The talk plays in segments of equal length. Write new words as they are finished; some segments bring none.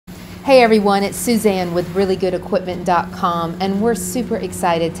Hey everyone, it's Suzanne with ReallyGoodEquipment.com, and we're super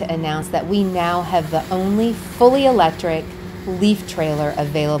excited to announce that we now have the only fully electric leaf trailer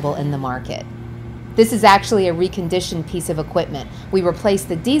available in the market. This is actually a reconditioned piece of equipment. We replaced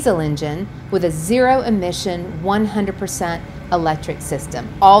the diesel engine with a zero-emission, 100% electric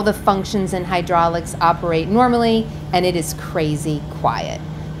system. All the functions and hydraulics operate normally, and it is crazy quiet.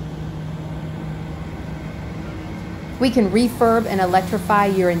 We can refurb and electrify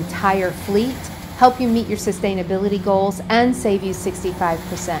your entire fleet, help you meet your sustainability goals, and save you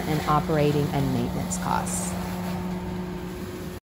 65% in operating and maintenance costs.